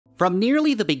From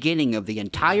nearly the beginning of the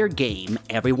entire game,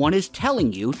 everyone is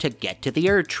telling you to get to the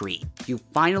Erd Tree. You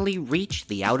finally reach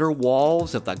the outer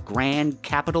walls of the grand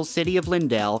capital city of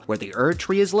Lindell, where the Erd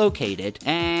Tree is located,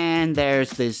 and there's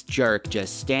this jerk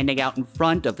just standing out in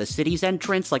front of the city's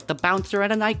entrance like the bouncer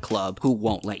at a nightclub who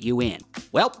won't let you in.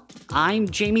 Well, I'm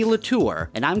Jamie Latour,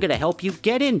 and I'm gonna help you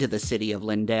get into the city of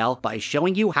Lindell by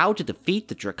showing you how to defeat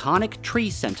the Draconic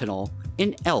Tree Sentinel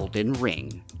in Elden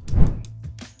Ring.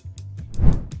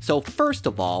 So first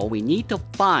of all, we need to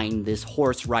find this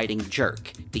horse-riding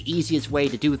jerk. The easiest way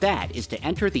to do that is to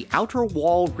enter the outer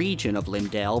wall region of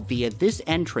Lindell via this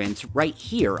entrance right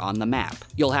here on the map.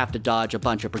 You'll have to dodge a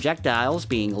bunch of projectiles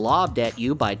being lobbed at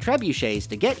you by trebuchets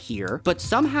to get here, but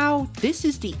somehow this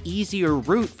is the easier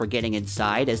route for getting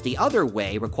inside, as the other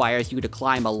way requires you to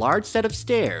climb a large set of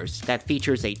stairs that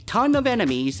features a ton of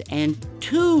enemies and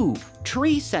 2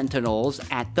 tree sentinels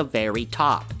at the very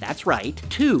top. That's right,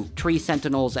 2 tree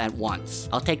sentinels at once.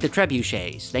 I'll take the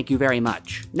trebuchets, thank you very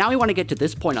much. Now we want to get to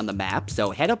this point on the map, so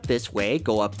head up this way,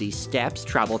 go up these steps,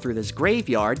 travel through this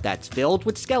graveyard that's filled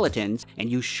with skeletons, and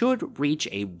you should reach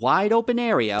a wide open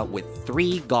area with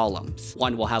 3 golems.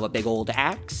 One will have a big old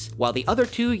axe, while the other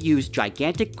 2 use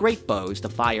gigantic great bows to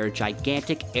fire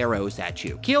gigantic arrows at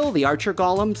you. Kill the archer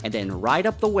golems, and then ride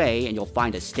up the way and you'll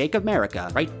find a stake of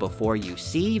America right before you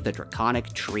see the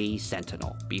Draconic Tree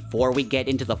Sentinel. Before we get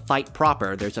into the fight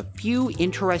proper, there's a few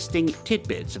interesting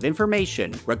tidbits of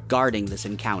information regarding this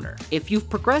encounter. If you've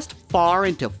progressed far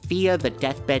into Fia the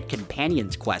Deathbed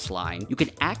Companion's questline, you can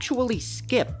actually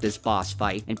skip this boss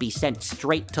fight and be sent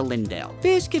straight to Lindell.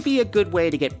 This could be a good way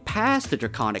to get past the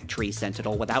Draconic Tree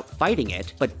Sentinel without fighting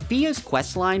it, but Fia's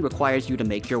questline requires you to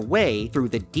make your way through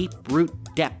the Deep Root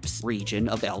Depths region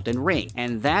of Elden Ring,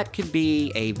 and that could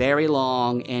be a very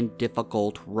long and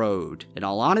difficult road. In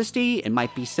all honesty, it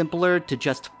might be simpler to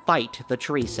just fight the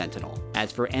Tree Sentinel.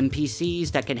 As for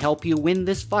NPCs that can help you win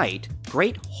this fight,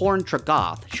 Great Horn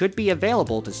Tragoth should be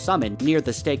available to summon near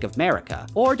the Stake of Marika,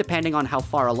 or depending on how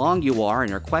far along you are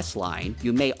in your quest line,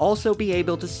 you may also be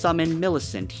able to summon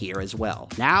Millicent here as well.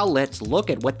 Now let's look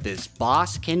at what this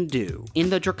boss can do. In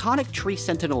the Draconic Tree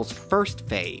Sentinel's first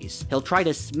phase, he'll try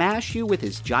to smash you with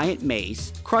his giant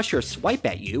mace, crush or swipe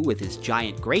at you with his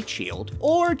giant great shield,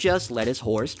 or just let his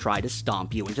horse try to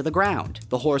stomp you into the ground.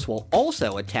 The horse will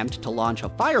also attempt to launch a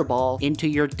fireball into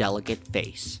your delicate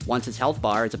face. Once his health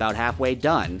bar is about halfway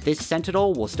done, this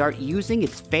sentinel will start using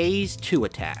its phase 2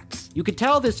 attacks. You can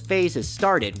tell this phase has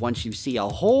started once you see a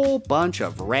whole bunch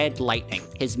of red lightning.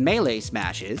 His melee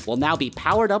smashes will now be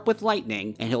powered up with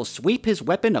lightning, and he'll sweep his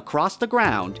weapon across the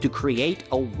ground to create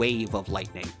a wave of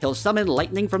lightning. He'll summon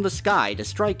lightning from the sky to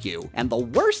strike you, and the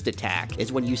worst attack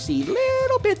is when you see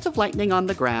little bits of lightning on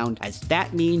the ground, as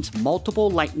that means multiple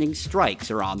lightning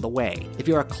strikes are on the way. If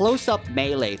you're a close-up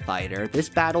melee fighter, this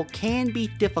battle can be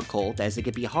difficult, as it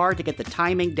can be hard to get the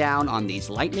timing down on these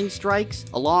lightning strikes,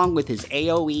 along with his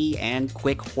AoE and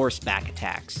quick horseback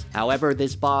attacks. However,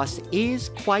 this boss is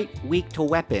quite weak to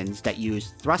weapons that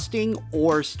use thrusting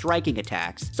or striking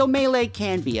attacks, so melee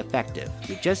can be effective.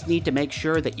 You just need to make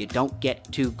sure that you don't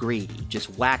get too greedy.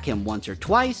 Just whack him once or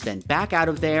twice, then back out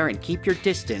of there and keep your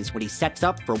distance when he sets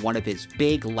up for one of his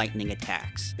big lightning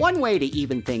attacks. One way to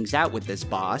even things out with this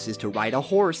boss is to ride a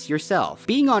horse yourself.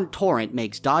 Being on Torrent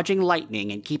makes dodging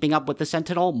lightning and keeping up with the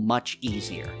Sentinel much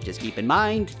easier. Just keep in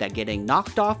mind that getting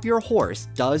knocked off your horse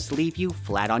does leave you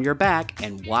flat on your back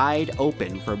and wide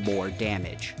open for more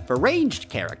damage. For ranged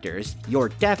characters, you're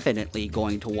definitely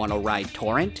going to want to ride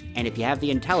Torrent, and if you have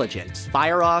the intelligence,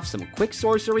 fire off some quick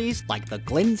sorceries like the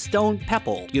Glintstone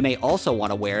Pepple. You may also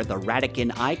want to wear the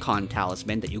Radican Icon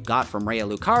Talisman that you got from Rhea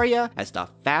Lucaria, as the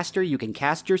faster you can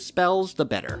cast your spells, the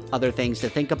better. Other things to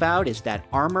think about is that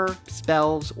armor,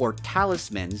 spells, or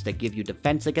talismans that give you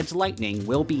defense against lightning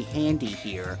will be handy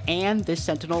here, and this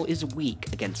sentinel is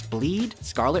weak against bleed,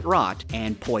 scarlet rot,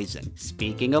 and poison.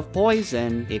 Speaking of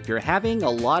poison, if you're having a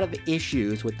lot of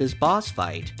issues with this boss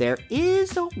fight, there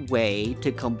is a way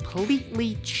to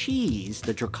completely cheese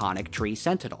the Draconic Tree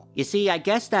Sentinel. You see, I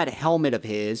guess that helmet of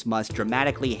his must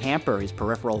dramatically hamper his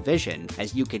peripheral vision,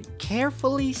 as you could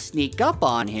carefully sneak up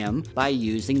on him by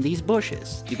using these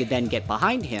bushes. You could then get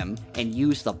behind him and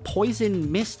use the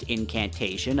Poison Mist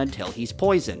incantation until he's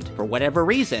poisoned. For whatever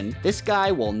reason, this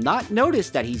guy will not notice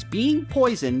that he's being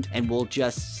poisoned and will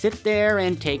just sit there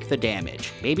and take the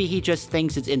damage. Maybe he just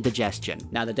thinks it's indigestion.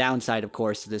 Now, the downside, of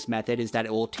course, to this method is that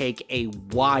it will take a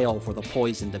while for the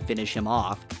poison to finish him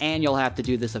off, and you'll have to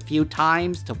do this a few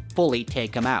times to fully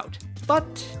take him out. but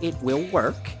it will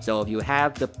work. So if you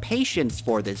have the patience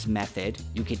for this method,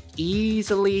 you can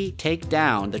easily take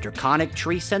down the Draconic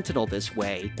Tree Sentinel this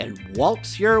way and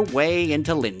waltz your way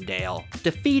into Lindale.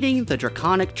 Defeating the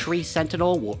Draconic Tree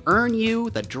Sentinel will earn you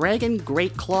the Dragon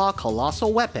Great Claw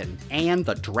Colossal Weapon and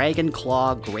the Dragon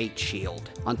Claw Great Shield.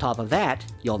 On top of that,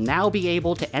 you'll now be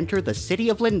able to enter the city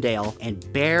of Lindale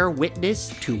and bear witness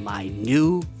to my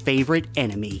new favorite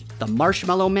enemy, the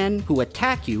Marshmallow Men, who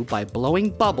attack you by blowing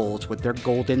bubbles with their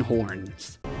golden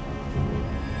horns.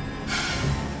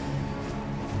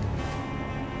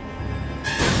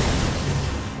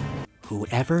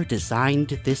 Whoever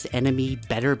designed this enemy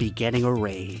better be getting a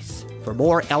raise. For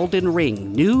more Elden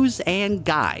Ring news and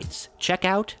guides, check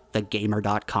out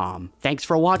thegamer.com. Thanks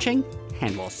for watching,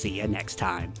 and we'll see you next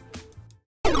time.